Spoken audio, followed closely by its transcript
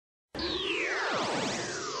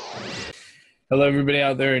Hello, everybody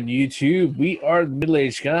out there on YouTube. We are the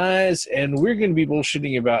Middle-Aged Guys, and we're going to be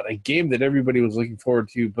bullshitting about a game that everybody was looking forward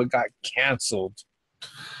to but got canceled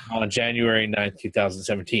on January 9th,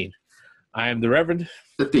 2017. I am the Reverend.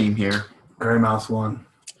 The theme here. Gray Mouse 1.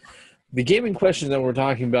 The game in question that we're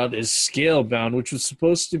talking about is Scalebound, which was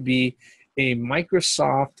supposed to be a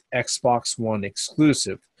Microsoft Xbox One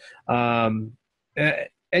exclusive.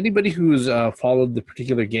 Anybody who's followed the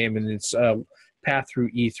particular game and its path through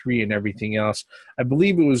E3 and everything else, I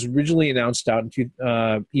believe it was originally announced out in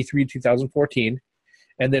E3 2014,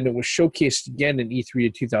 and then it was showcased again in E3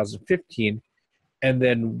 of 2015, and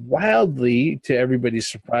then wildly, to everybody's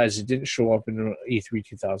surprise, it didn't show up in E3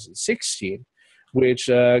 2016, which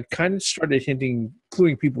kind of started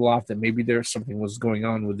cluing people off that maybe something was going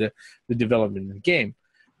on with the development of the game.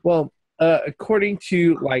 Well, according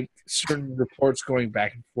to like certain reports going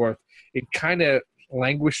back and forth, it kind of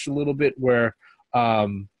languished a little bit where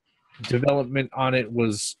development on it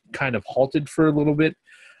was kind of halted for a little bit.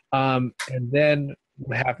 And then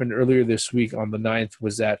what happened earlier this week on the 9th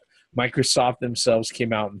was that Microsoft themselves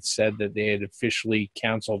came out and said that they had officially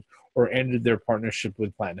canceled or ended their partnership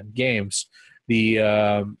with Platinum Games, the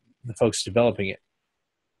folks developing it.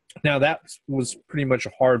 Now, that was pretty much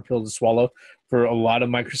a hard pill to swallow for a lot of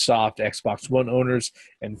Microsoft Xbox One owners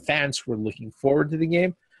and fans who were looking forward to the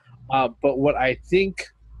game. But what I think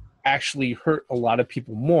actually hurt a lot of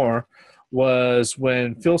people more was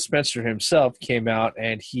when Phil Spencer himself came out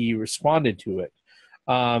and he responded to it.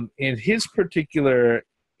 In his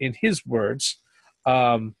words,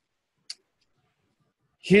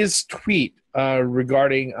 his tweet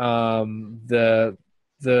regarding the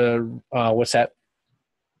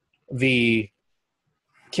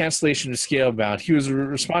cancellation of Scalebound, he was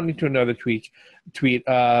responding to another tweet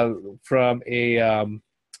from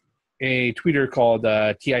a tweeter called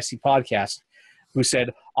TIC Podcast, who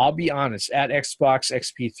said, "I'll be honest, at Xbox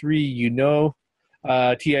XP3,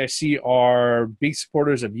 TIC are big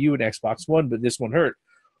supporters of you and Xbox One, but this one hurt.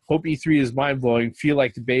 Hope E3 is mind-blowing. Feel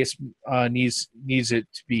like the base needs it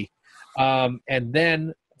to be." And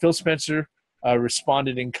then Phil Spencer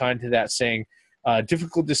responded in kind to that, saying,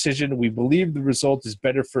 "Difficult decision. We believe the result is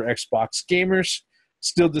better for Xbox gamers.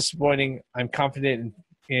 Still disappointing. I'm confident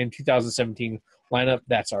in 2017 lineup.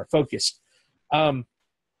 That's our focus." Now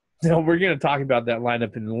we're going to talk about that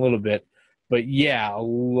lineup in a little bit, but yeah, a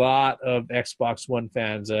lot of Xbox One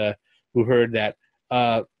fans who heard that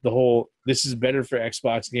the whole "this is better for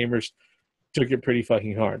Xbox gamers" took it pretty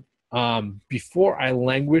fucking hard. Before I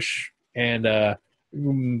languish and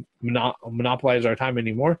monopolize our time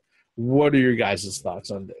anymore, what are your guys'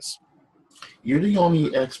 thoughts on this? You're the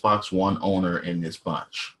only Xbox One owner in this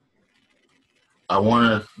bunch. I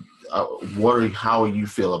want to. How you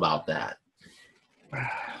feel about that?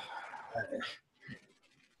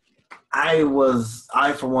 I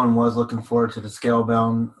for one was looking forward to the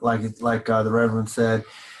Scalebound, like the Reverend said.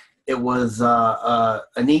 It was a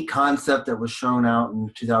neat concept that was shown out in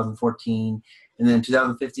 2014, and then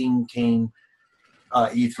 2015 came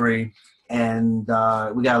E3, and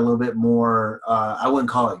we got a little bit more. I wouldn't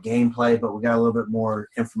call it gameplay, but we got a little bit more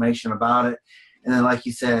information about it. And then, like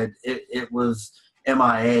you said, it was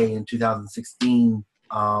MIA in 2016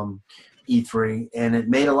 E3, and it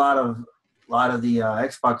made a lot of the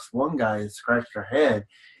Xbox One guys scratch their head,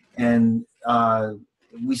 and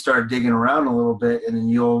we started digging around a little bit, and then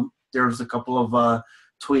there was a couple of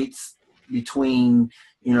tweets between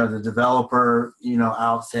the developer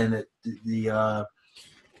out saying that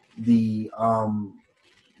the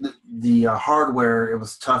hardware, it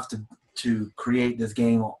was tough to create this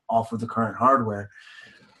game off of the current hardware,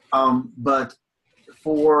 but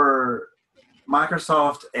for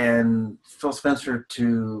Microsoft and Phil Spencer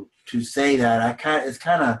to say that, I kind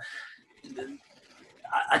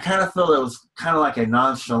of feel it was kind of like a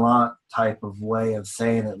nonchalant type of way of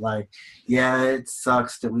saying it. Like, yeah, it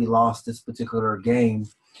sucks that we lost this particular game,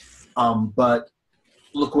 but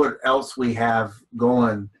look what else we have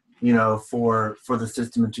going, for the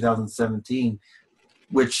system in 2017,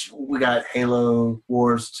 which we got Halo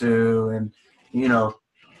Wars 2 and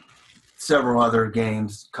several other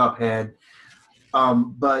games, Cuphead.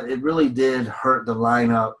 But it really did hurt the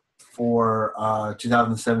lineup for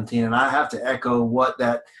 2017, and I have to echo what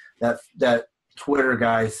that Twitter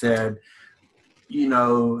guy said.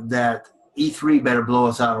 That E3 better blow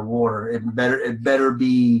us out of water. It better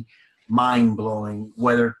be mind blowing,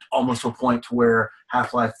 whether almost to a point to where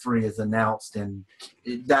Half-Life 3 is announced, and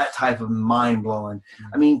that type of mind blowing.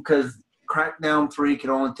 I mean, because Crackdown 3 could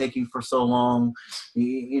only take you for so long,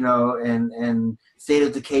 and State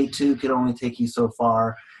of Decay 2 could only take you so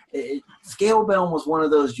far. Scalebound was one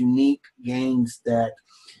of those unique games that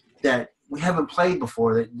we haven't played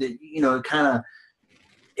before that you know, kind of,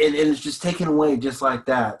 and it's just taken away just like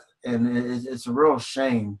that. And it's a real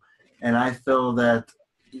shame. And I feel that,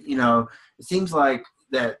 you know, it seems like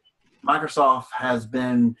that Microsoft has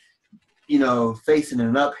been, you know, facing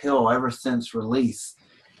an uphill ever since release.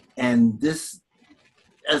 And this,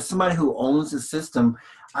 as somebody who owns the system,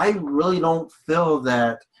 I really don't feel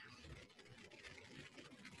that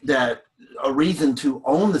a reason to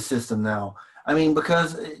own the system now. I mean,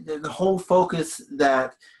 because the whole focus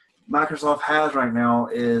that Microsoft has right now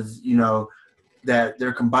is, you know, that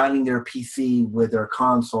they're combining their PC with their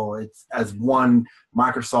console. It's as one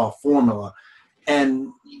Microsoft formula. And,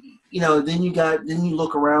 you know, then you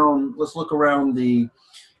look around, let's look around the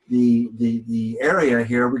area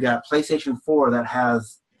here. We got PlayStation 4 that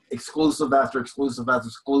has exclusive after exclusive after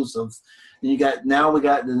exclusives. Then we got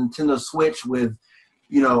the Nintendo Switch with,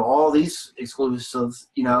 you know, all these exclusives,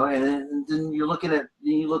 you know, and then you look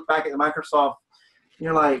back at Microsoft, and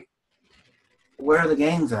you're like, where are the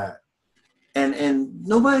games at? And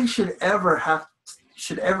nobody should ever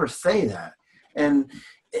say that. And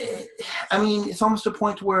I mean, it's almost a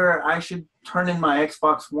point to where I should turn in my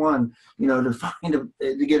Xbox One, you know,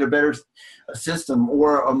 to get a better system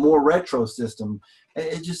or a more retro system.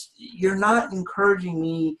 It just, you're not encouraging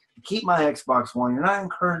me to keep my Xbox One. You're not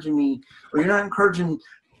encouraging me, or you're not encouraging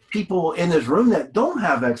people in this room that don't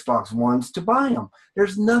have Xbox Ones to buy them.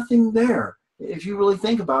 There's nothing there if you really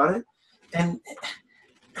think about it. And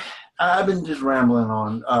I've been just rambling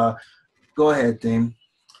on. Go ahead, Theme.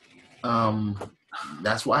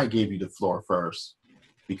 That's why I gave you the floor first,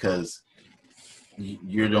 because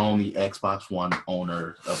you're the only Xbox One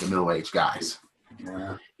owner of the middle-aged guys.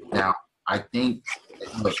 Yeah. Now, I think,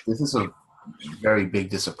 look, this is a very big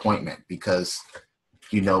disappointment because,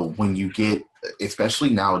 you know, when you get,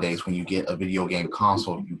 especially nowadays, when you get a video game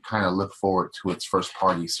console, you kind of look forward to its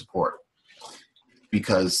first-party support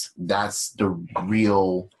because that's the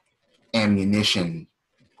real ammunition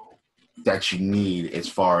that you need as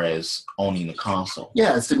far as owning the console.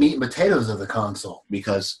 Yeah, it's the meat and potatoes of the console.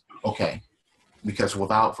 Because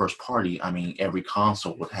without first party, I mean, every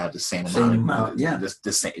console would have the same amount, yeah,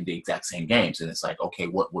 the exact same games, and it's like, okay,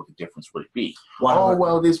 what would the difference would it be?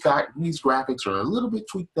 Well, these graphics are a little bit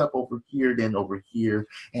tweaked up over here than over here,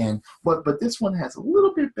 and but this one has a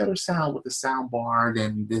little bit better sound with the sound bar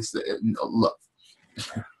than this. Look.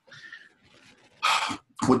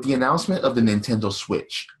 With the announcement of the Nintendo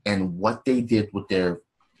Switch and what they did with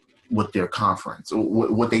their conference,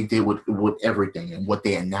 what they did with everything and what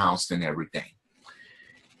they announced and everything,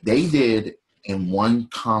 they did in one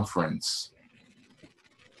conference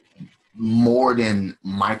more than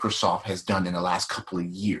Microsoft has done in the last couple of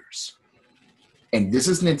years. And this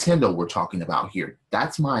is Nintendo we're talking about here.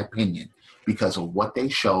 That's my opinion because of what they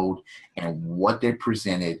showed and what they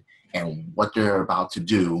presented and what they're about to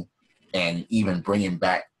do. And even bringing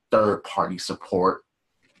back third-party support,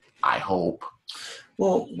 I hope.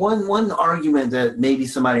 Well, one argument that maybe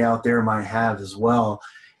somebody out there might have as well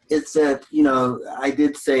is that, you know, I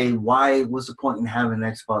did say, what's the point in having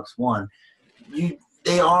an Xbox One?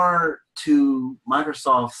 They are, to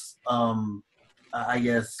Microsoft's, I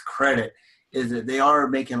guess, credit, is that they are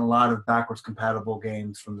making a lot of backwards compatible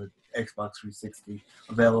games from the Xbox 360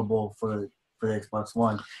 available for the Xbox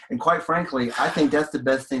One. And quite frankly, I think that's the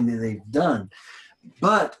best thing that they've done.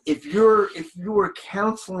 But if you're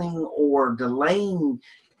canceling or delaying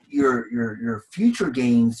your future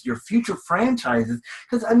games, your future franchises,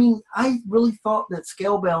 because I mean, I really thought that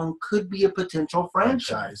Scalebound could be a potential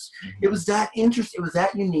franchise. Mm-hmm. It was that interesting, it was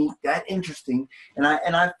that unique, that interesting, and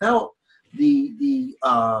I felt the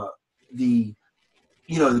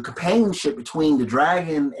you know, the companionship between the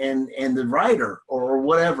dragon and the rider or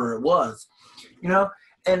whatever it was. You know,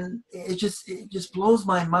 and it just blows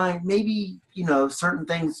my mind. Maybe, you know, certain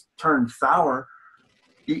things turn sour,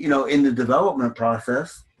 you know, in the development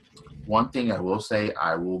process. One thing I will say,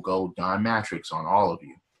 I will go Don Matrix on all of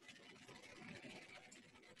you.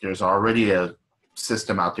 There's already a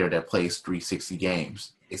system out there that plays 360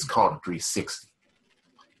 games. It's called a 360.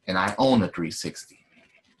 And I own a 360.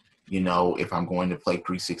 You know, if I'm going to play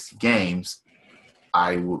 360 games,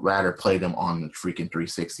 I would rather play them on the freaking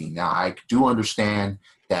 360. Now, I do understand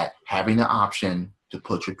that having the option to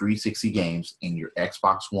put your 360 games in your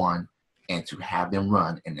Xbox One and to have them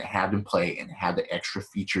run and to have them play and have the extra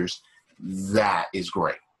features, that is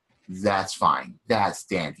great. That's fine. That's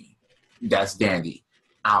dandy. That's dandy.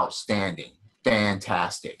 Outstanding.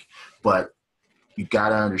 Fantastic. But you got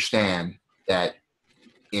to understand that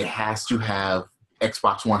it has to have,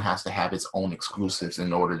 Xbox One has to have its own exclusives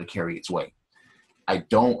in order to carry its weight. I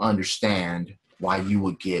don't understand why you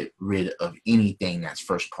would get rid of anything that's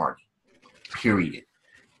first party. period.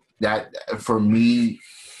 That for me,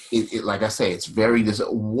 it like I say, it's very.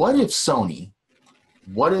 What if Sony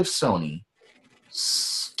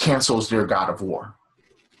cancels their God of War?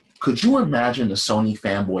 Could you imagine the Sony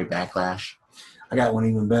fanboy backlash? I got one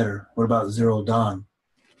even better. What about Zero Dawn?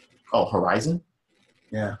 Oh, Horizon?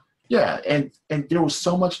 Yeah. Yeah, and there was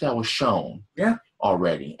so much that was shown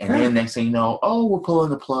already. And then next thing you know, we're pulling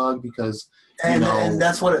the plug because, and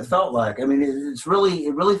that's what it felt like. I mean, it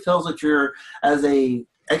really feels like you're, as a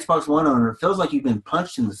Xbox One owner, it feels like you've been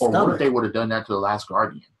punched in the stomach. Or what if they would have done that to The Last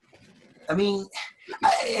Guardian? I mean,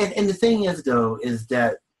 and the thing is, though, is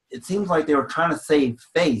that it seems like they were trying to save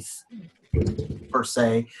face, per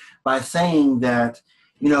se, by saying that,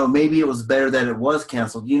 maybe it was better that it was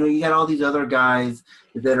canceled. You got all these other guys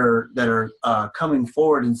that are coming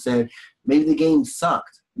forward and said, maybe the game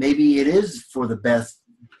sucked. Maybe it is for the best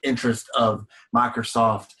interest of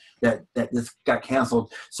Microsoft that this got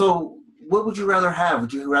canceled. So what would you rather have?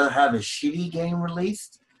 Would you rather have a shitty game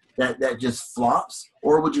released that just flops?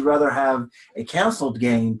 Or would you rather have a canceled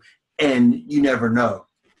game and you never know?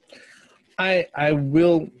 I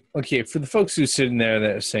will. Okay, for the folks who are sitting there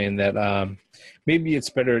that are saying that maybe it's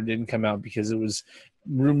better it didn't come out because it was,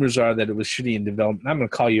 rumors are that it was shitty in development. I'm going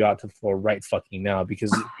to call you out to the floor right fucking now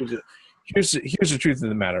because here's the truth of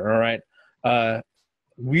the matter, all right?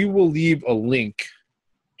 We will leave a link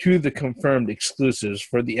to the confirmed exclusives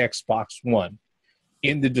for the Xbox One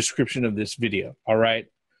in the description of this video, all right?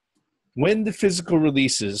 When the physical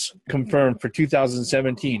releases confirmed for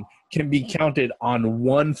 2017 can be counted on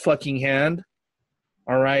one fucking hand,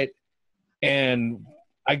 all right? And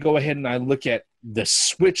I go ahead and I look at the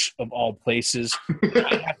Switch of all places.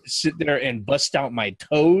 I have to sit there and bust out my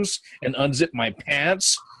toes and unzip my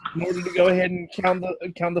pants in order to go ahead and count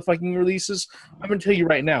the fucking releases. I'm gonna tell you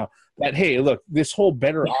right now that, hey, look, this whole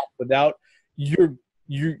better off without, you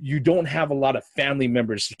don't have a lot of family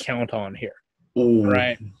members to count on here. Ooh.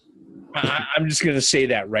 Right? I'm just gonna say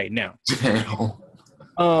that right now.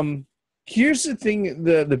 Here's the thing,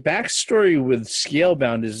 the backstory with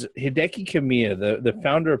Scalebound is Hideki Kamiya, the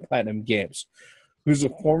founder of Platinum Games, who's a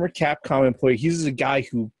former Capcom employee. He's the guy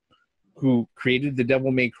who created the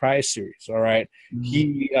Devil May Cry series, all right? Mm-hmm.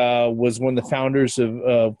 He was one of the founders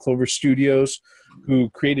of Clover Studios, who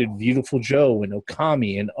created Beautiful Joe and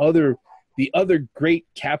Okami and the other great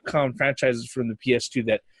Capcom franchises from the PS2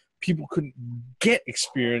 that people couldn't get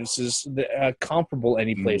experiences comparable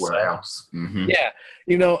anyplace else. Mm-hmm. Yeah,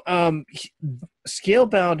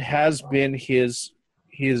 Scalebound has been his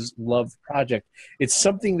love project. It's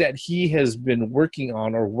something that he has been working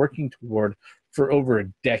on or working toward for over a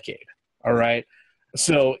decade. All right,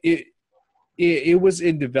 so it was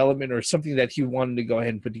in development or something that he wanted to go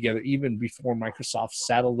ahead and put together even before Microsoft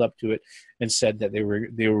saddled up to it and said that they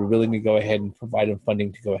were willing to go ahead and provide him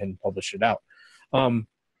funding to go ahead and publish it out.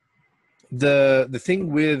 The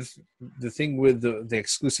thing with the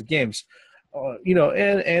exclusive games,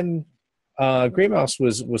 and Grey Mouse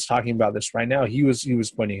was talking about this right now. He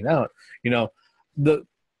was pointing it out.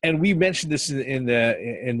 And we mentioned this in the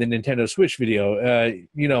Nintendo Switch video.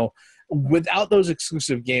 Without those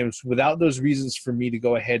exclusive games, without those reasons for me to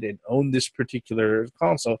go ahead and own this particular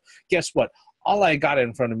console, guess what? All I got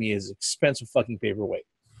in front of me is expensive fucking paperweight.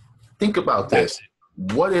 Think about this.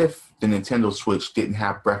 What if the Nintendo Switch didn't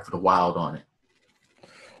have Breath of the Wild on it?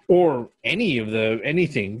 Or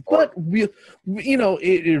anything. But it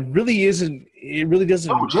really isn't. It really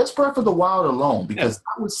doesn't. Oh, just Breath of the Wild alone, because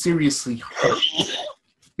I was seriously hurt.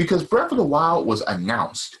 Because Breath of the Wild was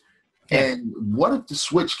announced. And what if the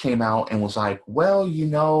Switch came out and was like, well,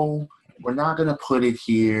 we're not going to put it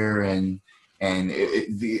here, and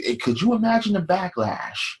could you imagine the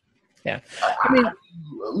backlash? Yeah.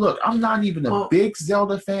 Look, I'm not even a big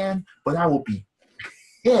Zelda fan, but I will be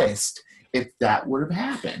pissed if that would have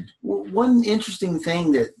happened. One interesting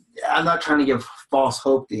thing that I'm not trying to give false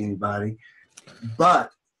hope to anybody,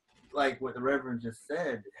 but like what the Reverend just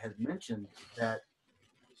said, has mentioned that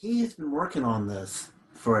he's been working on this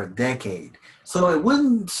for a decade. So it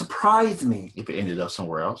wouldn't surprise me if it ended up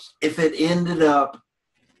somewhere else. If it ended up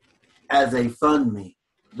as a GoFundMe,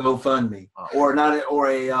 not a GoFundMe.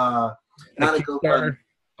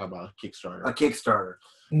 How about a Kickstarter? A Kickstarter.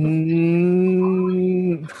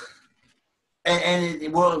 And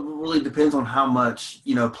it really depends on how much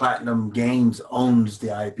Platinum Games owns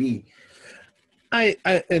the IP.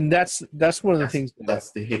 And that's one of the things.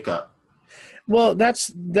 That's the hiccup. Well,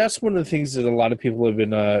 that's one of the things that a lot of people have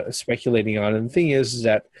been speculating on. And the thing is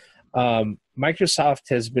that Microsoft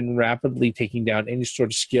has been rapidly taking down any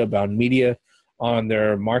sort of Scalebound media on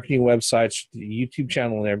their marketing websites, the YouTube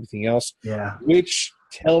channel, and everything else. Yeah. Which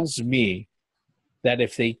tells me that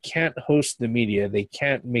if they can't host the media, they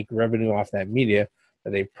can't make revenue off that media,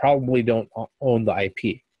 that they probably don't own the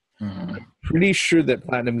IP. Mm-hmm. I'm pretty sure that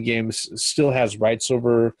Platinum Games still has rights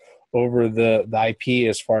over the IP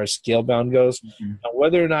as far as Scalebound goes. Mm-hmm. Now,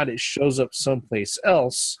 whether or not it shows up someplace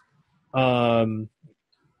else, whether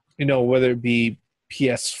it be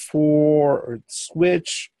PS4 or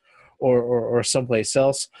Switch or someplace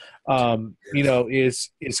else,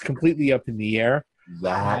 is completely up in the air.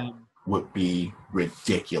 That would be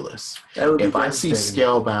ridiculous. Would if be I see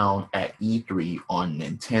Scalebound at E3 on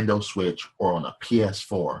Nintendo Switch or on a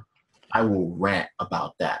PS4, I will rant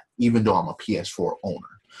about that, even though I'm a PS4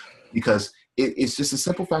 owner. Because it's just a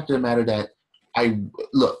simple fact of the matter that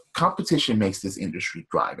competition makes this industry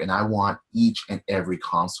thrive, and I want each and every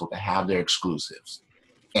console to have their exclusives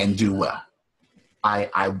and do well.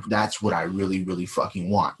 That's what I really, really fucking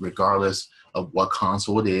want, regardless of what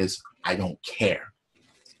console it is. I don't care.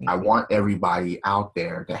 I want everybody out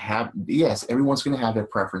there to have, yes, everyone's going to have their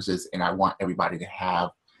preferences, and I want everybody to have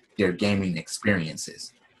their gaming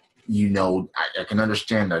experiences. I can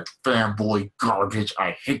understand the fanboy garbage.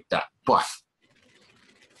 I hate that. But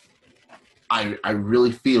I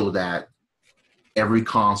really feel that every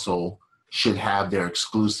console should have their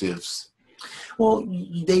exclusives. Well,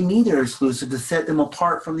 they need their exclusive to set them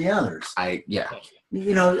apart from the others. We've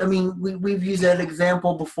used that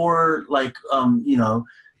example before, like,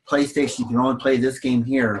 PlayStation, you can only play this game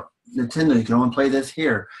here. Nintendo, you can only play this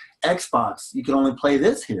here. Xbox, you can only play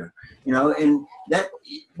this here. And that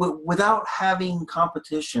without having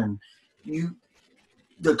competition,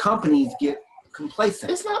 the companies get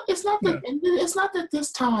complacent. It's not that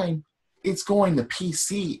this time it's going to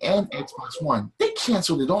PC and Xbox One. They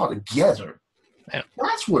canceled it all together. Yeah.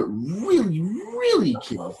 That's what really, really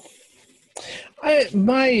kills.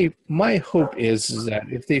 My hope is that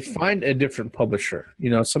if they find a different publisher,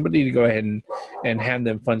 somebody to go ahead and hand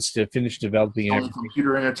them funds to finish developing everything.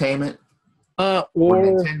 Computer Entertainment, or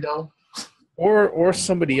Nintendo, or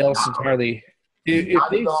somebody else entirely.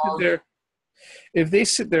 If they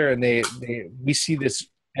sit there and we see this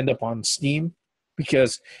end up on Steam,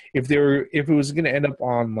 because if it was going to end up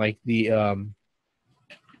on like the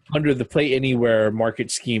under the Play Anywhere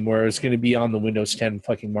market scheme, where it's going to be on the Windows 10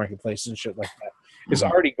 fucking marketplace and shit like that, it's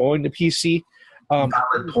already going to PC.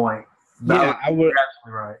 Valid point. I would.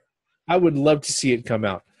 Right. I would love to see it come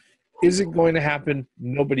out. Is it going to happen?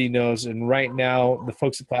 Nobody knows. And right now, the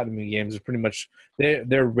folks at Platinum Games are pretty much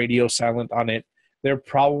they're radio silent on it. They're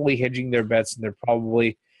probably hedging their bets, and they're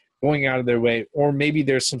probably going out of their way, or maybe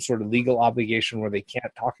there's some sort of legal obligation where they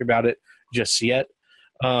can't talk about it just yet.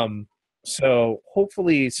 So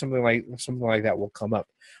hopefully something like that will come up.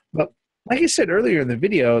 But like I said earlier in the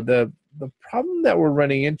video, the problem that we're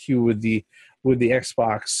running into with the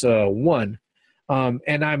Xbox One,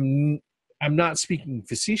 and I'm not speaking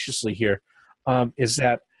facetiously here, is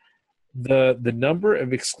that the number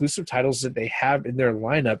of exclusive titles that they have in their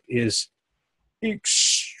lineup is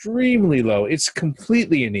extremely low. It's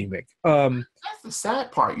completely anemic. That's the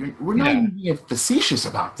sad part. We're not even being facetious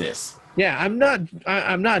about this. Yeah, I'm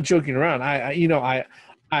not joking around.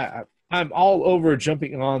 I'm all over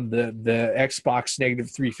jumping on the Xbox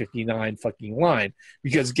 -359 fucking line,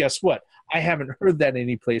 because guess what? I haven't heard that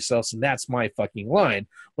anyplace else, and that's my fucking line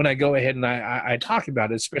when I go ahead and I talk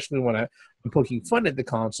about it, especially when I'm poking fun at the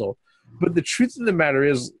console. But the truth of the matter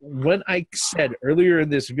is, when I said earlier in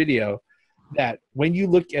this video that when you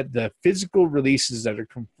look at the physical releases that are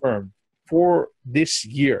confirmed for this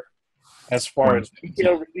year, as far as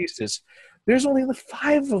retail releases, there's only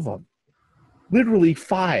 5 of them. Literally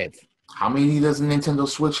 5. How many does Nintendo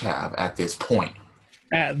Switch have at this point?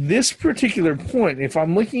 At this particular point, if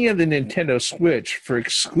I'm looking at the Nintendo Switch for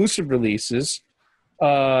exclusive releases,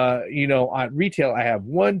 at retail, I have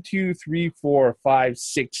 1, 2, 3, 4, 5,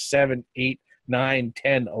 6, 7, 8, 9,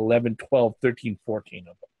 10, 11, 12, 13, 14 of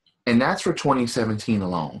them. And that's for 2017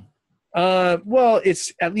 alone. Well,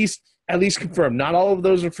 it's at least confirmed. Not all of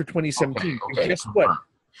those are for 2017. Okay, guess what?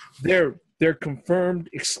 They're confirmed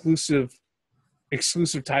exclusive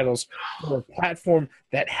titles for a platform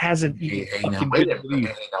that hasn't even now,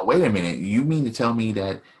 wait a minute. You mean to tell me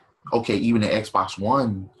that even the Xbox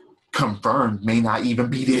One confirmed may not even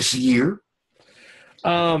be this year?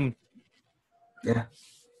 Yeah.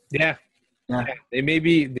 They may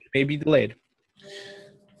be delayed.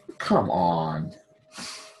 Come on.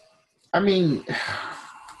 I mean,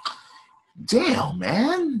 damn,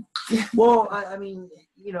 man. Well, I mean,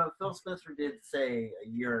 Phil Spencer did say a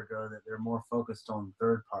year ago that they're more focused on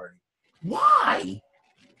third party. Why?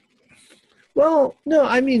 Well, no,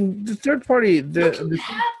 I mean, the third party... We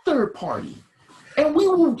have third party, and we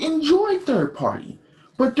will enjoy third party.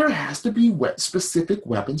 But there has to be specific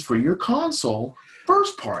weapons for your console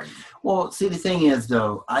first party. Well, see, the thing is,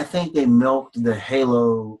 though, I think they milked the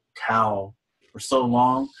Halo cow for so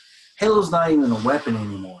long. Halo's not even a weapon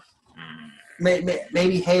anymore.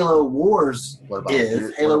 Maybe Halo Wars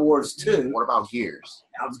is. Halo Wars 2. What about Gears?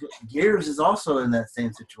 Gears is also in that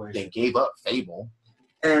same situation. They gave up Fable.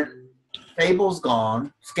 And Fable's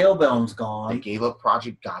gone. Scalebound's gone. They gave up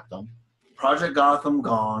Project Gotham. Project Gotham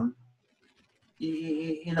gone.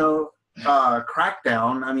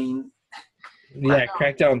 Crackdown, I mean... Yeah,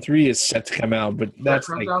 Crackdown 3 is set to come out, but that's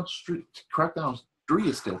Crackdown 3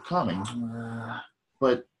 is still coming.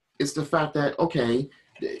 But it's the fact that, okay,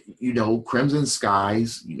 Crimson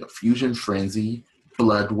Skies, Fusion Frenzy,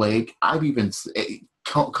 Bloodwake, I've even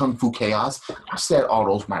Kung Fu Chaos. I've said all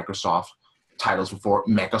those Microsoft titles before.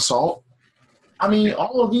 Mechasalt. I mean,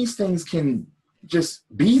 all of these things can just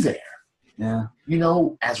be there. Yeah.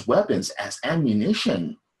 As weapons, as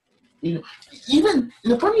ammunition. Even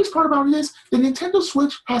the funniest part about it is the Nintendo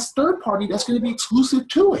Switch has third party that's going to be exclusive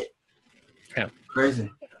to it. Yeah. Crazy.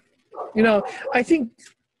 I think,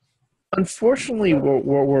 unfortunately,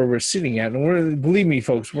 where we're sitting at, and believe me,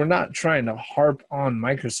 folks, we're not trying to harp on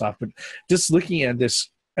Microsoft, but just looking at this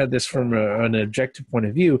from an objective point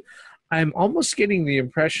of view, I'm almost getting the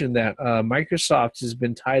impression that Microsoft has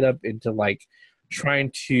been tied up into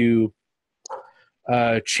trying to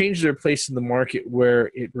change their place in the market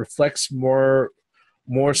where it reflects more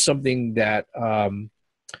something that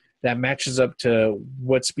that matches up to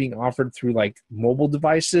what's being offered through mobile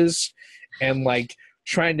devices, and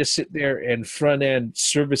trying to sit there and front end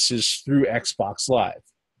services through Xbox Live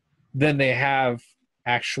than they have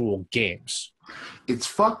actual games. It's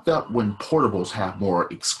fucked up when portables have more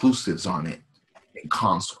exclusives on it than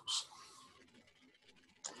consoles.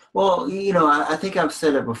 Well, I think I've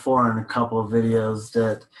said it before in a couple of videos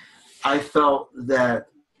that I felt that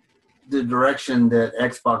the direction that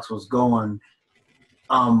Xbox was going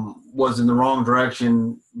was in the wrong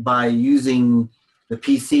direction by using the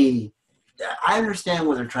PC. I understand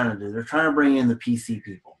what they're trying to do. They're trying to bring in the PC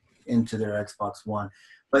people into their Xbox One,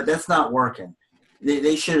 but that's not working.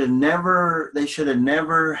 They should have never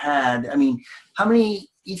had. I mean, how many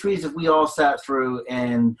E3s have we all sat through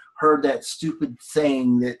and heard that stupid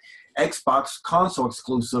saying that Xbox console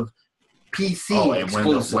exclusive, PC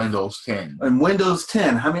exclusive, Windows 10 and Windows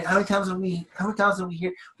 10? How many times have we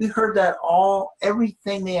hear? We heard that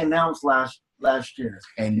everything they announced last year.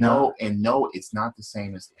 And no, it's not the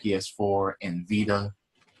same as PS4 and Vita.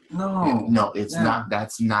 No, it's not.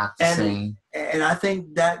 That's not the same. And I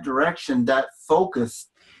think that direction, that focus.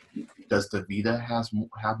 Does the Vita have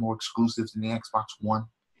more exclusives than the Xbox One?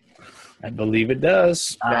 I believe it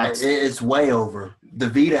does. It's way over. The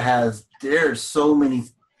Vita there's so many.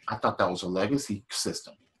 I thought that was a legacy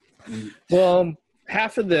system. Well,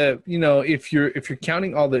 half of the, if you're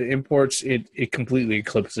counting all the imports, it completely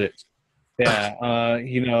eclipses it. Yeah,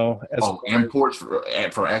 imports for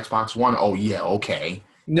Xbox One. Oh yeah, okay.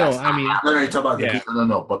 No, you're talking about the Vita.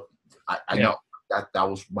 No, but I know that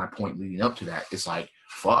was my point leading up to that. It's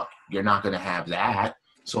fuck, you're not gonna have that.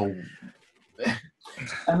 So,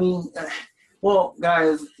 I mean, well,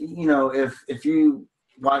 guys, if you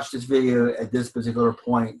watch this video at this particular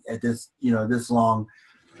point, at this, this long,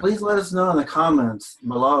 please let us know in the comments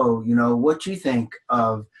below, what you think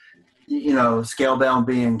of, Scalebound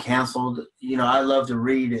being canceled. I love to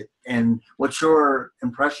read it. And what's your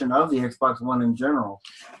impression of the Xbox One in general?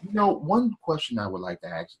 One question I would like to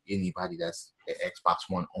ask anybody that's an Xbox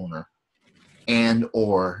One owner, and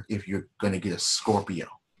or if you're going to get a Scorpio,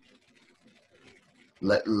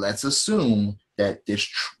 let's assume that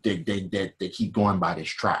they keep going by this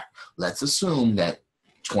track. Let's assume that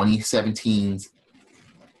 2017's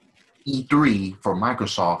E3 for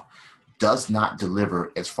Microsoft does not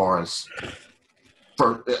deliver as far as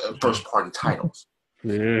first-party titles.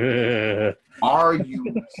 Are you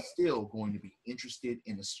still going to be interested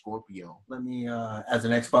in a Scorpio? Let me, as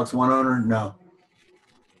an Xbox One owner, no.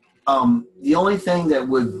 The only thing that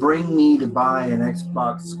would bring me to buy an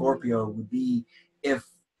Xbox Scorpio would be if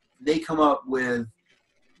they come up with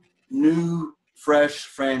new, fresh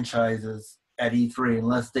franchises at E3,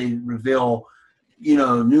 unless they reveal,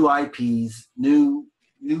 new IPs, new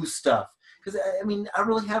stuff. Because, I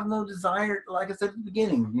really have no desire, like I said at the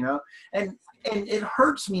beginning, and it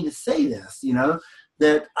hurts me to say this,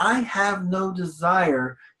 that I have no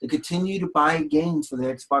desire to continue to buy games for the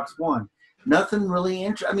Xbox One. Nothing really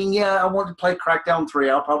interesting. I want to play Crackdown 3.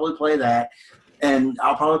 I'll probably play that. And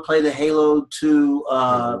I'll probably play the Halo 2,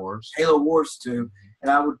 Halo Wars 2.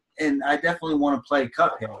 And I definitely want to play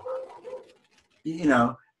Cuphead.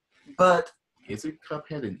 But is it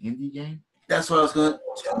Cuphead an indie game? That's what I was going to.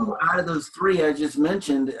 2 out of those 3 I just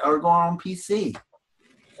mentioned are going on PC.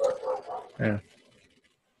 Yeah.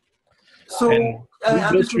 So and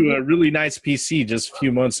we built you a really nice PC just a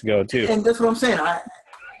few months ago too. And that's what I'm saying.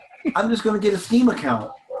 I'm just going to get a Steam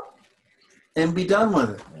account and be done with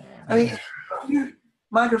it. I mean,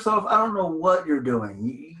 Microsoft, I don't know what you're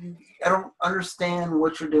doing. I don't understand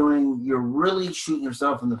what you're doing. You're really shooting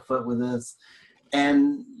yourself in the foot with this.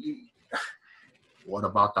 And what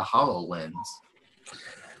about the HoloLens?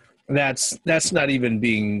 That's not even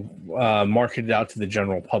being marketed out to the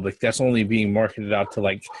general public. That's only being marketed out to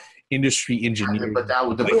like industry engineers. We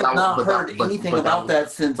have not heard anything about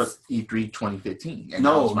that since E3 2015.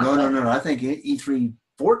 No. I think E3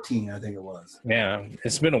 14. I think it was. Yeah,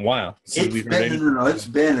 it's been a while. It's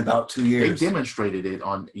been about 2 years. They demonstrated it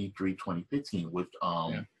on E3 2015 with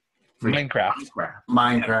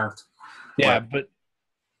Minecraft. Yeah, but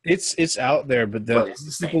it's out there. But the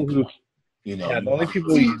people who, the only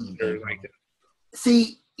people who use it are like it.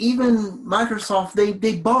 See, even Microsoft,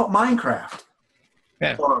 they bought Minecraft.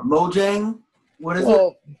 Yeah. Or Mojang. What is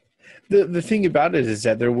it? The thing about it is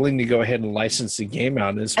that they're willing to go ahead and license the game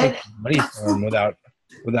out and spend money for them without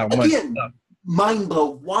much stuff. Mind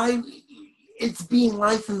blow. Why it's being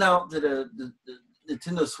licensed out to the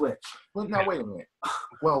Nintendo Switch? Well, now wait a minute.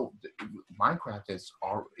 Well, Minecraft is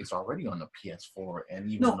already on the PS4 and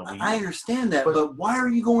even on the Wii. I understand that, but why are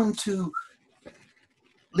you going to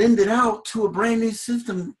lend it out to a brand new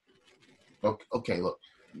system? Okay, look.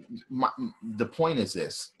 The point is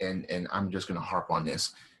this, and I'm just going to harp on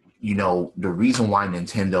this. The reason why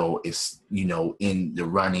Nintendo is, in the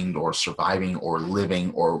running or surviving or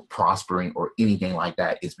living or prospering or anything like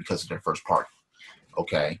that is because of their first party.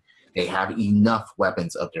 Okay? They have enough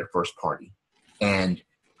weapons of their first party, and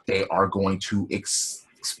they are going to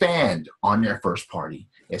expand on their first party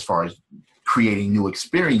as far as creating new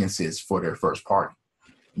experiences for their first party.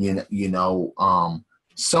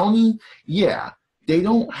 Sony, yeah, they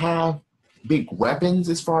don't have big weapons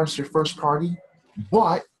as far as their first party,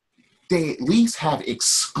 but they at least have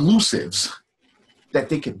exclusives that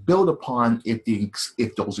they could build upon if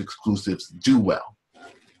those exclusives do well.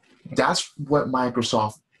 That's what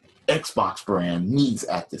Microsoft Xbox brand needs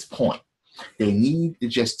at this point. They need to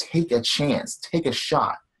just take a chance, take a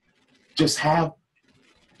shot, just have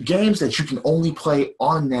games that you can only play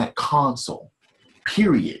on that console,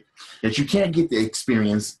 period. That you can't get the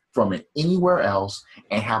experience from it anywhere else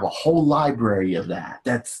and have a whole library of that.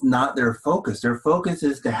 That's not their focus. Their focus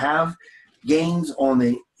is to have games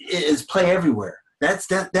is play everywhere.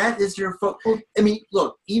 That is your focus. I mean,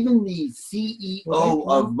 look, even the CEO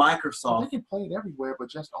of Microsoft. They can play it everywhere, but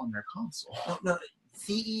just on their console. No,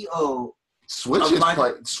 CEO.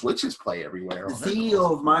 Switches play everywhere. The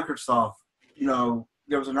CEO of Microsoft,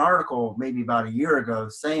 there was an article maybe about a year ago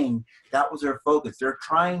saying that was their focus. They're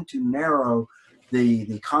trying to narrow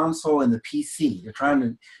the console and the PC. They're trying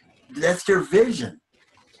to. That's their vision.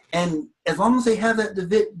 And as long as they have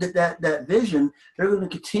that vision, they're going to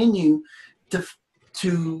continue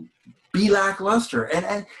to be lackluster.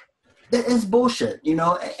 And that is bullshit,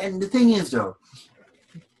 And the thing is, though,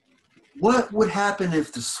 what would happen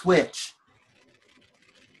if the Switch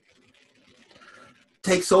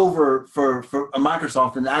takes over for a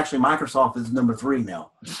Microsoft, and actually Microsoft is number 3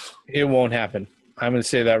 now? It won't happen. I'm going to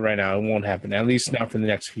say that right now. It won't happen, at least not for the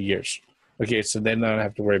next few years. Okay, so then I don't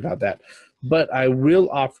have to worry about that. But I will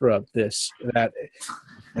offer up this, that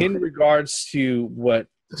in regards to what...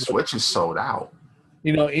 The Switch is sold out.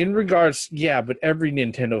 In regards... Yeah, but every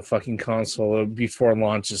Nintendo fucking console before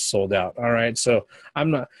launch is sold out, all right? So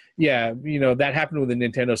I'm not... Yeah, that happened with the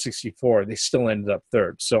Nintendo 64. They still ended up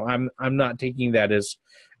 3rd. So I'm not taking that as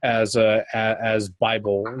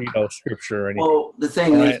Bible, scripture or anything. Well, the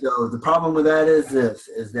thing is, though, the problem with that is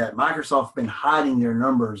that Microsoft's been hiding their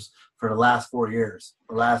numbers for the last 4 years,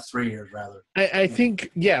 or last 3 years, rather. I think,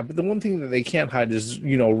 yeah, but the one thing that they can't hide is,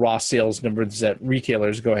 raw sales numbers that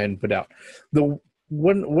retailers go ahead and put out.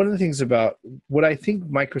 One of the things about what I think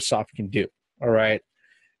Microsoft can do, all right,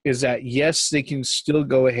 is that, yes, they can still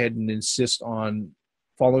go ahead and insist on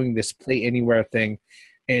following this Play Anywhere thing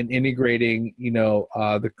and integrating,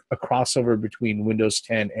 a crossover between Windows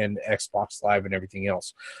 10 and Xbox Live and everything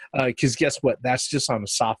else. Because guess what? That's just on a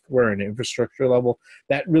software and infrastructure level.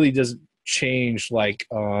 That really doesn't change like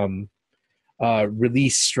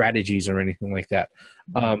release strategies or anything like that.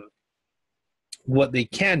 What they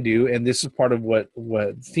can do, and this is part of what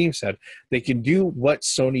Theme said, they can do what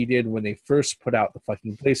Sony did when they first put out the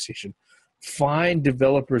fucking PlayStation. Find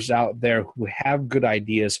developers out there who have good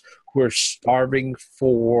ideas, who are starving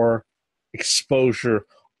for exposure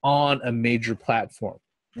on a major platform.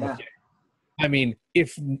 Yeah. Okay. I mean,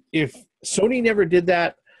 if Sony never did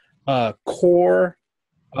that, Core,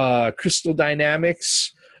 Crystal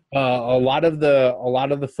Dynamics, a lot of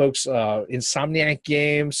the folks, Insomniac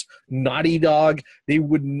Games, Naughty Dog, they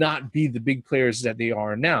would not be the big players that they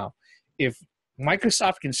are now. If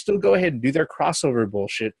Microsoft can still go ahead and do their crossover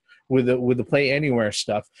bullshit with the Play Anywhere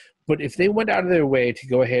stuff, but if they went out of their way to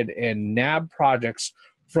go ahead and nab projects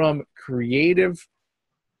from creative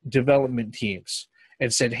development teams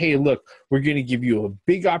and said, hey, look, we're going to give you a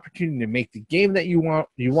big opportunity to make the game that you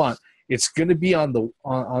want. It's going to be on the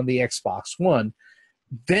Xbox One.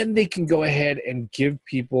 Then they can go ahead and give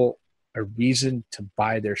people a reason to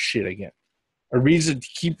buy their shit again, a reason to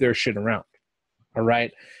keep their shit around. All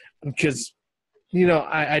right? Because, you know,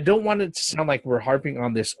 I don't want it to sound like we're harping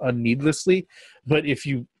on this unneedlessly, but if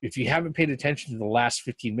you haven't paid attention to the last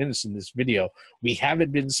 15 minutes in this video, we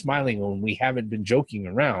haven't been smiling and we haven't been joking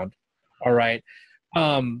around. All right?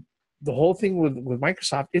 The whole thing with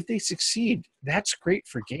Microsoft, if they succeed, that's great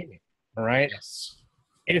for gaming. All right? Yes.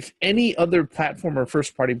 If any other platform or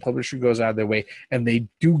first-party publisher goes out of their way and they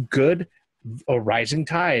do good, a rising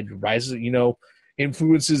tide rises, you know,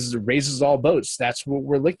 influences, raises all boats. That's what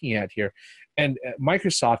we're looking at here. And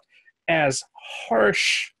Microsoft, as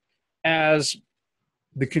harsh as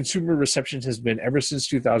the consumer reception has been ever since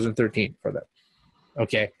 2013 for them,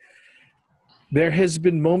 okay, there has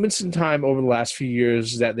been moments in time over the last few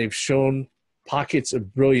years that they've shown pockets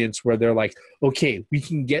of brilliance where they're like, okay, we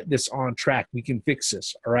can get this on track. We can fix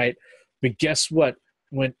this, all right? But guess what?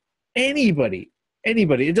 When anybody,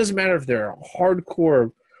 it doesn't matter if they're a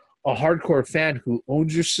hardcore fan who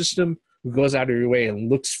owns your system, who goes out of your way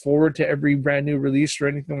and looks forward to every brand new release or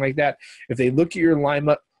anything like that, if they look at your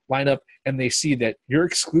lineup and they see that your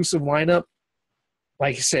exclusive lineup,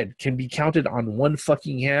 like I said, can be counted on one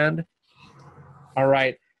fucking hand, all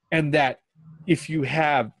right, and that if you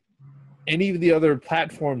have any of the other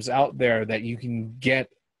platforms out there that you can get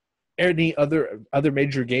any other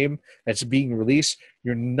major game that's being released,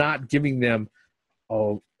 you're not giving them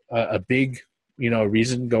a big, you know,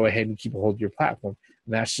 reason to go ahead and keep a hold of your platform.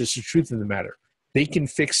 And that's just the truth of the matter. They can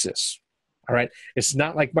fix this. All right. It's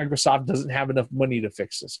not like Microsoft doesn't have enough money to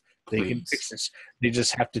fix this. They can fix this. They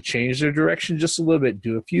just have to change their direction just a little bit,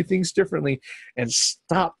 do a few things differently, and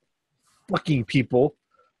stop fucking people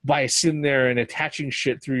by sitting there and attaching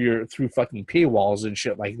shit through fucking paywalls and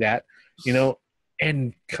shit like that, you know,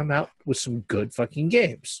 and come out with some good fucking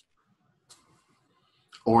games.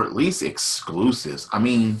 Or at least exclusives. I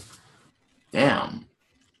mean, damn,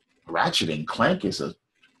 Ratchet and Clank is a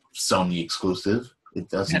Sony exclusive. It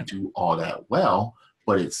doesn't do all that well,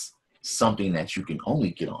 but it's something that you can only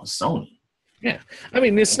get on Sony. Yeah, I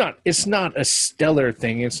mean, it's not a stellar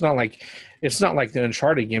thing. It's not like the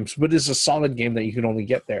Uncharted games, but it's a solid game that you can only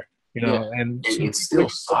get there. You know, and it's still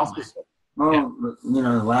solid. Well, you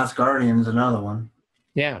know, The Last Guardian's another one.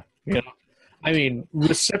 Yeah, you know, I mean,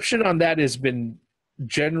 reception on that has been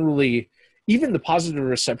generally, even the positive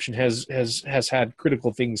reception has had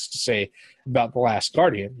critical things to say about The Last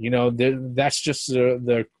Guardian. You know, that's just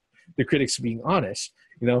the critics being honest.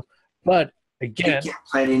 You know, but again, you can't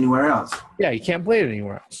play it anywhere else. Yeah, you can't play it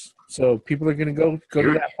anywhere else. So people are going to go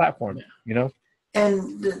to that platform. You know.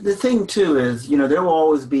 And the thing too is, you know, there will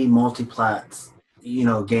always be multi-plats, you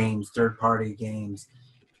know, games, third-party games,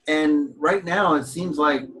 and right now it seems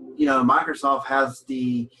like, you know, Microsoft has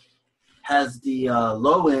the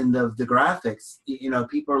low end of the graphics. You know,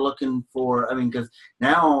 people are looking for. I mean, because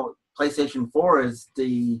now PlayStation 4 is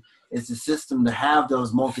the system to have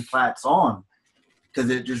those multi-plats on, because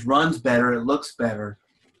it just runs better, it looks better.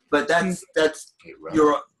 But that's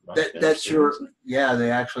your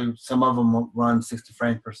they actually, some of them run 60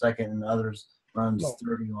 frames per second and others runs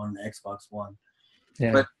 30 on Xbox One.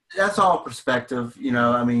 Yeah. But that's all perspective, you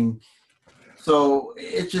know. I mean, so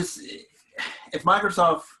it just, if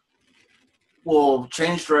Microsoft will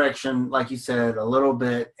change direction, like you said, a little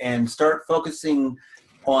bit and start focusing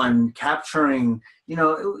on capturing, you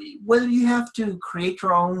know, whether you have to create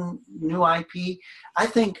your own new IP, I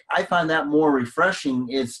find that more refreshing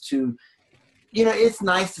is to, you know, it's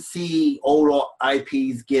nice to see old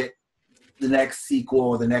IPs get the next sequel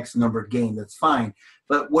or the next numbered game. That's fine.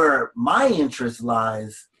 But where my interest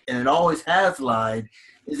lies, and it always has lied,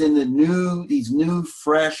 is in these new,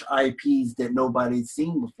 fresh IPs that nobody's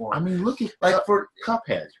seen before. I mean, look at for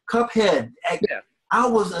Cuphead. I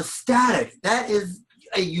was ecstatic. That is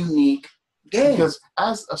a unique game. Because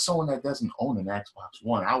as someone that doesn't own an Xbox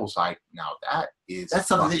One, I was like, now that's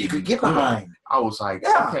something that you could get behind. I was like,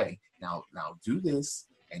 okay. Now do this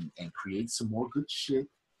and create some more good shit,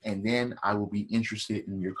 and then I will be interested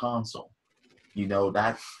in your console. You know,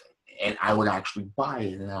 that and I would actually buy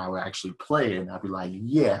it and I would actually play it and I'd be like,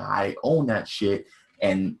 yeah, I own that shit.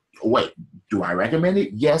 And wait, do I recommend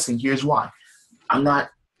it? Yes, and here's why. I'm not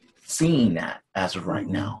seeing that as of right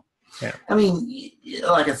now. Yeah. I mean,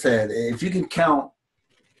 like I said, if you can count,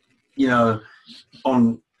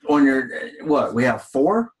 on your what we have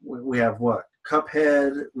 4. We have what?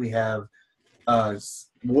 Cuphead. We have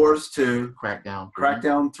Wars 2,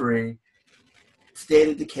 Crackdown 3, State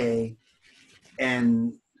of Decay,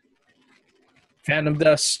 and Phantom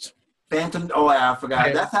Dust. Oh, I forgot.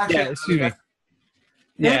 Yeah, That's actually excuse me.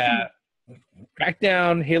 Yeah.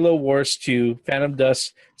 Crackdown, Halo Wars 2, Phantom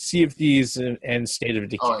Dust, Sea of Thieves, and State of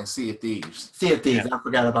Decay. Oh, and Sea of Thieves. Sea of Thieves. Yeah. I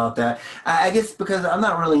forgot about that. I guess because I'm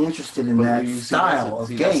not really interested in that style of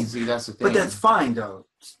game. That's the thing. But that's fine, though.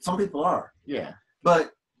 Some people are. Yeah.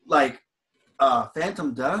 But, like,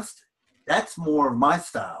 Phantom Dust, that's more of my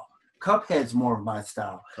style. Cuphead's more of my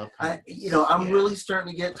style. I'm really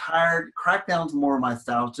starting to get tired. Crackdown's more of my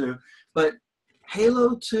style, too. But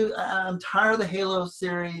Halo 2, I'm tired of the Halo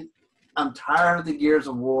series. I'm tired of the Gears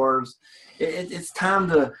of Wars. It's time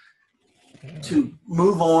to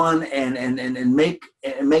move on and make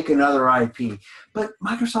another IP. But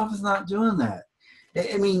Microsoft is not doing that.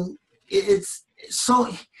 I mean, it's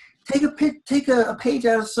so take a page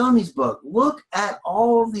out of Sony's book. Look at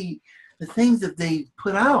all the things that they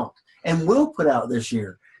put out and will put out this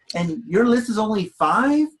year. And your list is only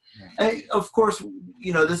 5. Of course,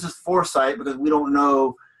 this is foresight because we don't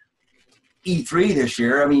know E3 this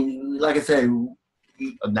year. I mean, like I said,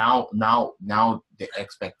 now the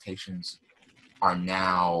expectations are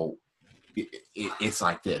now. It's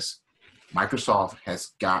like this. Microsoft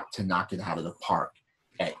has got to knock it out of the park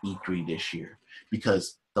at E3 this year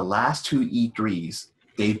because the last 2 E3s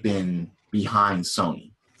they've been behind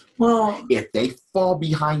Sony. Well, if they fall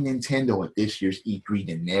behind Nintendo at this year's E3,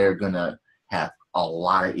 then they're gonna have a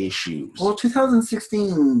lot of issues. Well,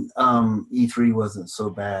 2016 E3 wasn't so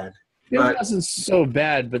bad. It wasn't so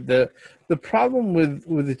bad, but the problem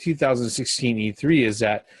with the 2016 E3 is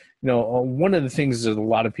that one of the things that a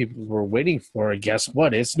lot of people were waiting for. Guess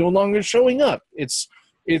what? It's no longer showing up. It's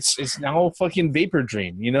now a fucking vapor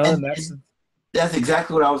dream. And that's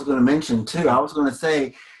exactly what I was going to mention too. I was going to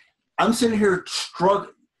say, I'm sitting here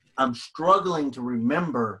I'm struggling to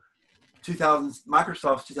remember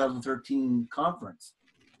Microsoft's 2013 conference.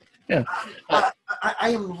 Yeah. I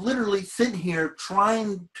am literally sitting here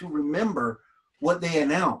trying to remember what they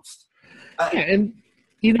announced. And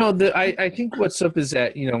I think what's up is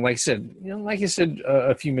that like I said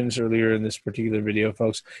a few minutes earlier in this particular video,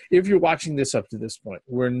 folks, if you're watching this up to this point,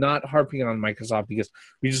 we're not harping on Microsoft because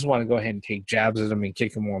we just want to go ahead and take jabs at them and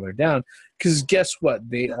kick them while they're down. Because guess what?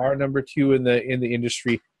 They are number 2 in the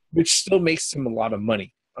industry, which still makes them a lot of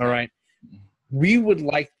money. All right. We would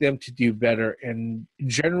like them to do better, and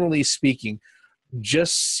generally speaking,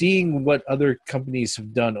 just seeing what other companies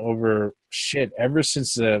have done ever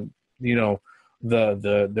since the late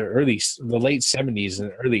 70s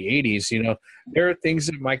and early 80s, there are things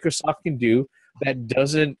that Microsoft can do that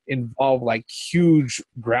doesn't involve like huge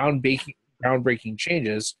groundbreaking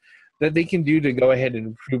changes that they can do to go ahead and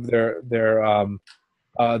improve their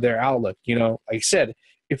outlook. Like I said,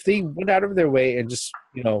 if they went out of their way and just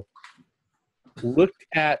looked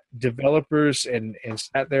at developers and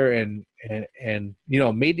sat there and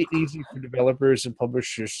made it easy for developers and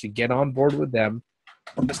publishers to get on board with them,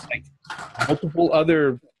 just like multiple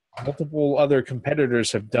other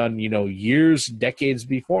competitors have done, years, decades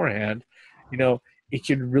beforehand, it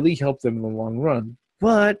could really help them in the long run.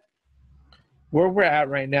 But where we're at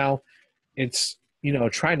right now, it's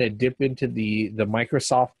trying to dip into the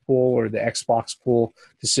Microsoft pool or the Xbox pool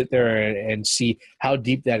to sit there and see how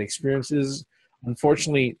deep that experience is.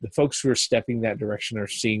 Unfortunately, the folks who are stepping that direction are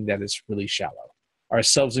seeing that it's really shallow,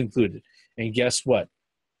 ourselves included. And guess what?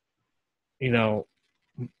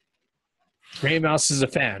 Gray Mouse is a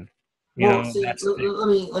fan. Let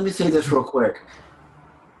me say this real quick.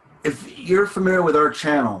 If you're familiar with our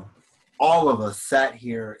channel, all of us sat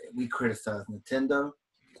here. We criticized Nintendo.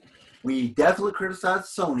 We definitely criticized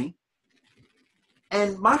Sony.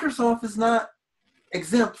 And Microsoft is not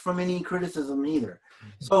exempt from any criticism either.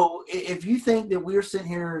 So if you think that we're sitting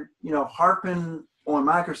here, harping on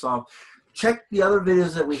Microsoft, check the other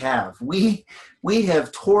videos that we have. We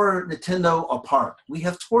have tore Nintendo apart. We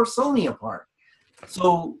have tore Sony apart.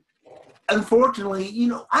 So unfortunately,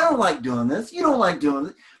 I don't like doing this. You don't like doing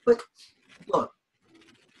it. But look,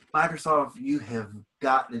 Microsoft, you have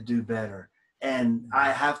got to do better. And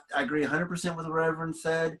I agree 100% with what the Reverend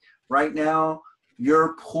said. Right now,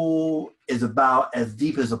 your pool is about as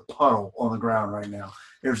deep as a puddle on the ground right now.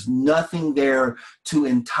 There's nothing there to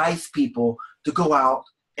entice people to go out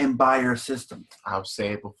and buy your system. I've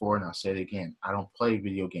said it before and I'll say it again. I don't play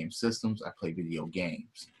video game systems. I play video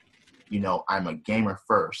games. You know, I'm a gamer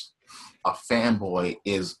first. A fanboy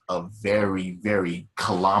is a very, very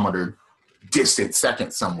kilometer distant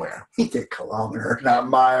second somewhere. He did kilometer, not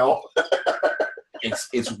mile.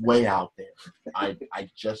 It's way out there. I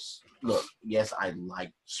just look. Yes, I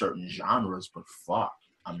like certain genres, but fuck,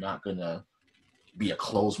 I'm not gonna be a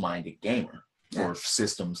closed-minded gamer for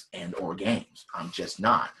systems and or games. I'm just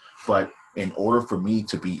not. But in order for me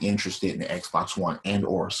to be interested in the Xbox One and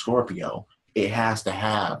or Scorpio, it has to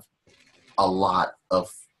have a lot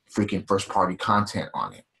of freaking first-party content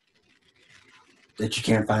on it that you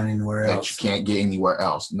can't find anywhere else. That you can't get anywhere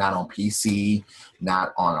else. Not on PC,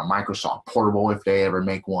 not on a Microsoft Portable if they ever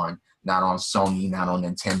make one, not on Sony, not on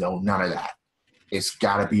Nintendo, none of that. It's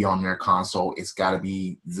got to be on their console. It's got to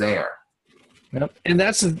be there. Yep. And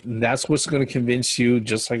that's what's going to convince you,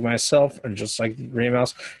 just like myself, or just like Gray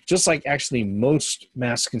Mouse, just like actually most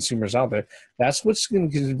mass consumers out there. That's what's going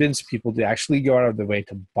to convince people to actually go out of their way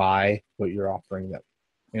to buy what you're offering them.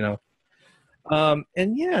 You know.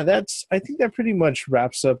 And yeah, I think that pretty much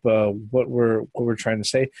wraps up what we're trying to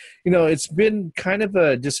say. You know, it's been kind of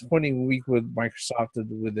a disappointing week with Microsoft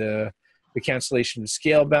with the cancellation of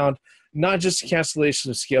Scalebound. Not just the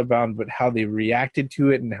cancellation of Scalebound, but how they reacted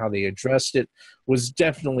to it and how they addressed it was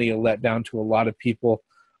definitely a letdown to a lot of people.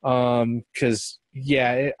 Because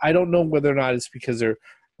I don't know whether or not it's because they're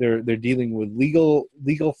dealing with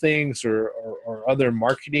legal things or other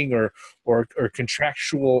marketing or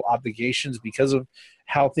contractual obligations because of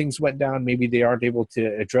how things went down. Maybe they aren't able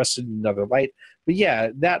to address it in another light. But yeah,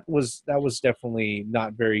 that was definitely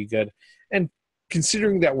not very good. And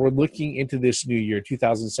considering that we're looking into this new year,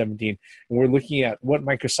 2017, and we're looking at what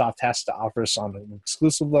Microsoft has to offer us on an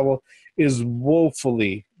exclusive level is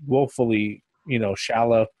woefully,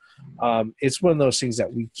 shallow. It's one of those things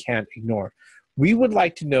that we can't ignore. We would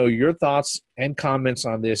like to know your thoughts and comments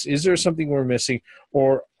on this. Is there something we're missing,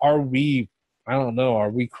 or are we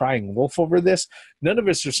crying wolf over this? None of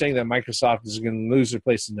us are saying that Microsoft is going to lose their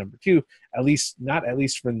place in number 2, at least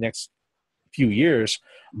for the next few years.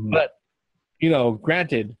 Mm-hmm. But, you know,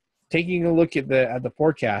 granted, taking a look at the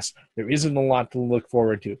forecast, there isn't a lot to look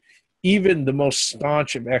forward to. Even the most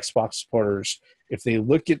staunch of Xbox supporters, if they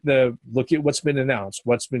look at what's been announced,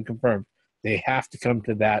 what's been confirmed, they have to come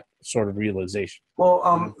to that sort of realization.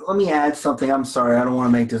 Well, let me add something. I'm sorry, I don't want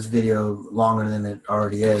to make this video longer than it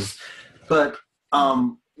already is. But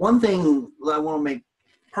one thing that I want to make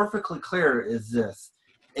perfectly clear is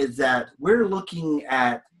that we're looking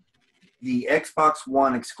at the Xbox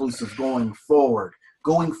One exclusives going forward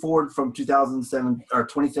from 2007 or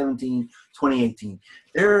 2017, 2018.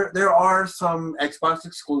 There are some Xbox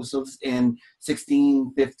exclusives in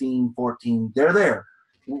 16, 15, 14. They're there.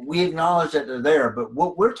 We acknowledge that they're there, but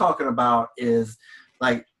what we're talking about is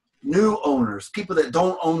like new owners, people that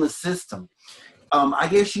don't own the system. I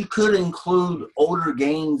guess you could include older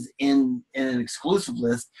games in an exclusive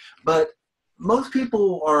list, but most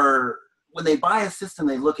people are, when they buy a system,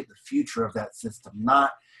 they look at the future of that system,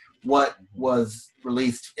 not what was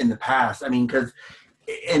released in the past. I mean,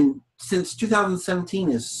 since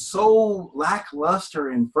 2017 is so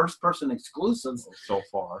lackluster in first-person exclusives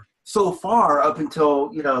so far up until,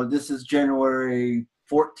 this is January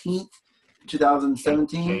 14th,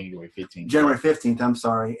 2017. January 15th, I'm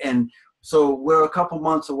sorry. And so we're a couple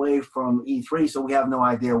months away from E3, so we have no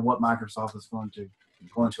idea what Microsoft is going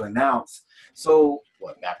to announce. So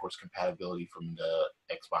what, backwards compatibility from the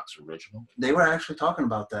Xbox original? They were actually talking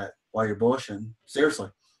about that while you're bullshitting. Seriously.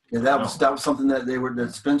 Yeah, that was something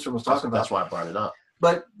that Spencer was talking about. That's why I brought it up.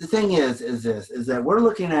 But the thing is that we're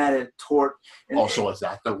looking at it toward. Also, is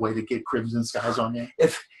that the way to get Crimson Skies on there?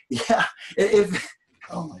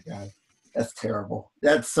 Oh my God, that's terrible.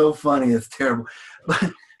 That's so funny. It's terrible.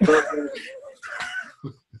 But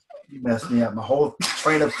you messed me up. My whole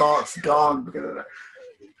train of thought's gone because of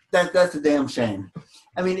that. That's a damn shame.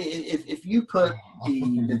 I mean, if you put the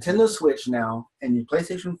Nintendo Switch now and your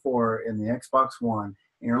PlayStation 4 and the Xbox One,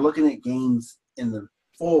 and you're looking at games in the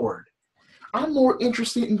forward. I'm more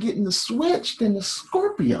interested in getting the Switch than the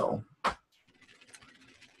Scorpio.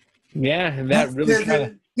 Yeah, and that really kind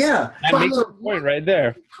of that makes a point right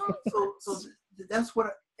there. So that's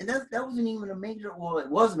what, and that wasn't even a major. Well, it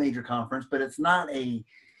was a major conference, but it's not a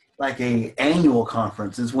annual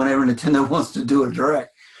conference. It's whenever Nintendo wants to do a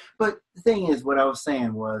direct. But the thing is, what I was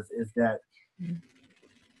saying is that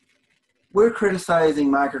we're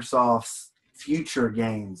criticizing Microsoft's future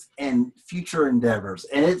games and future endeavors,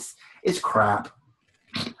 and it's crap.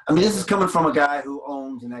 I mean, this is coming from a guy who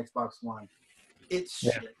owns an Xbox One. It's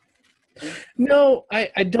shit. No,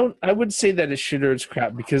 I don't. I would say that it's shit or it's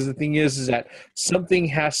crap because the thing is that something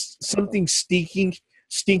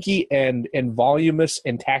stinky and voluminous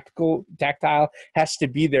and tactile has to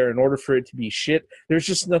be there in order for it to be shit. There's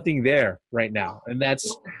just nothing there right now, and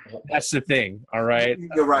that's the thing. All right,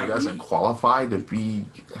 You're right. It doesn't qualify to be.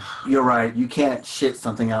 You're right. You can't shit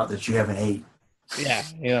something out that you haven't ate. Yeah,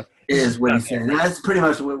 yeah. Is what he's saying. That's pretty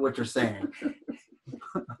much what you're saying.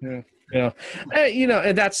 Yeah,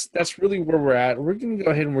 and that's really where we're at. We're gonna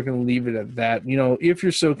go ahead and we're gonna leave it at that. If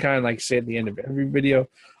you're so kind, like I say at the end of every video,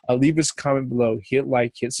 leave us a comment below, hit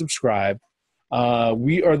like, hit subscribe.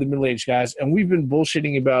 We are the middle-aged guys, and we've been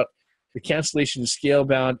bullshitting about the cancellation of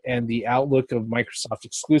Scalebound and the outlook of Microsoft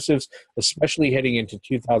exclusives, especially heading into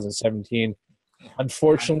 2017.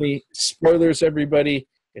 Unfortunately, spoilers, everybody,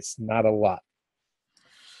 it's not a lot.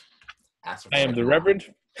 I am the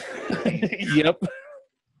Reverend. Yep.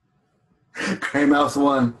 Gray Mouse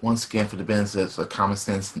 1. Once again, for the benefits of common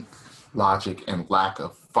sense, logic, and lack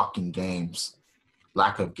of fucking games.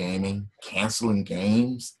 Lack of gaming. Canceling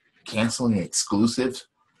games. Canceling exclusives.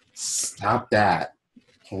 Stop that.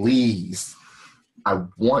 Please. I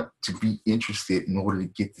want to be interested in order to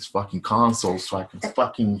get this fucking console so I can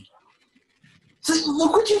fucking... So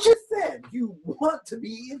look what you just said. You want to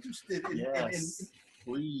be interested in... Yes,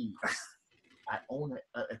 please. I own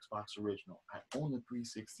an Xbox original. I own the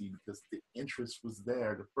 360 because the interest was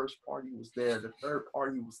there. The first party was there. The third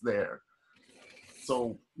party was there.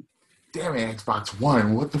 So, damn it, Xbox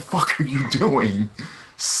One, what the fuck are you doing?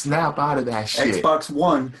 Snap out of that shit. Xbox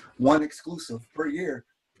One exclusive per year.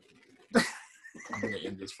 I'm going to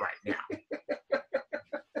end this right now.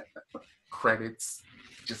 Credits.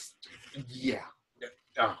 Just, yeah.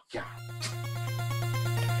 Oh, God.